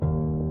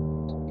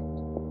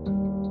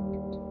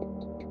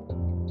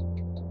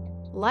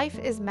Life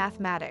is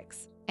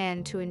mathematics,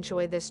 and to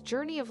enjoy this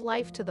journey of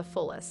life to the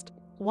fullest,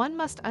 one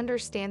must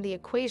understand the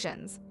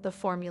equations, the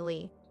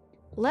formulae.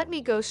 Let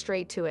me go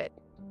straight to it.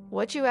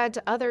 What you add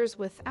to others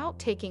without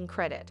taking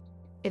credit,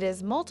 it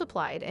is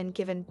multiplied and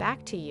given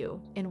back to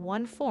you in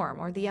one form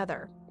or the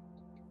other.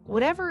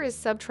 Whatever is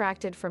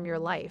subtracted from your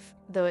life,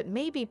 though it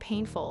may be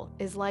painful,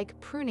 is like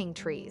pruning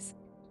trees.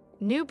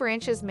 New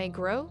branches may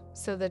grow,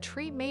 so the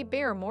tree may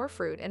bear more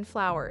fruit and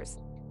flowers.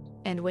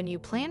 And when you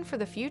plan for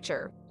the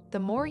future, the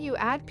more you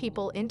add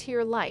people into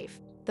your life,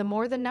 the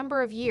more the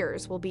number of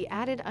years will be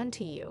added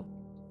unto you.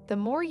 The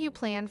more you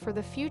plan for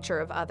the future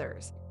of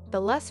others, the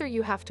lesser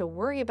you have to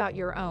worry about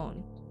your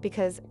own,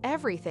 because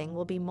everything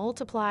will be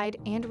multiplied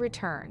and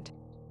returned.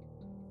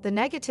 The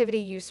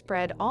negativity you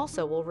spread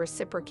also will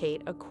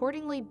reciprocate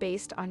accordingly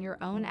based on your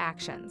own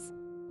actions.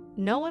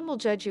 No one will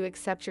judge you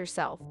except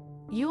yourself.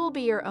 You will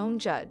be your own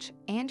judge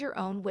and your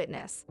own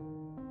witness.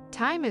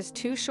 Time is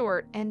too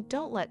short, and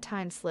don't let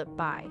time slip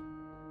by.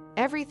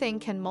 Everything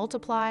can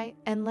multiply,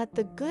 and let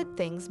the good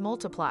things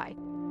multiply.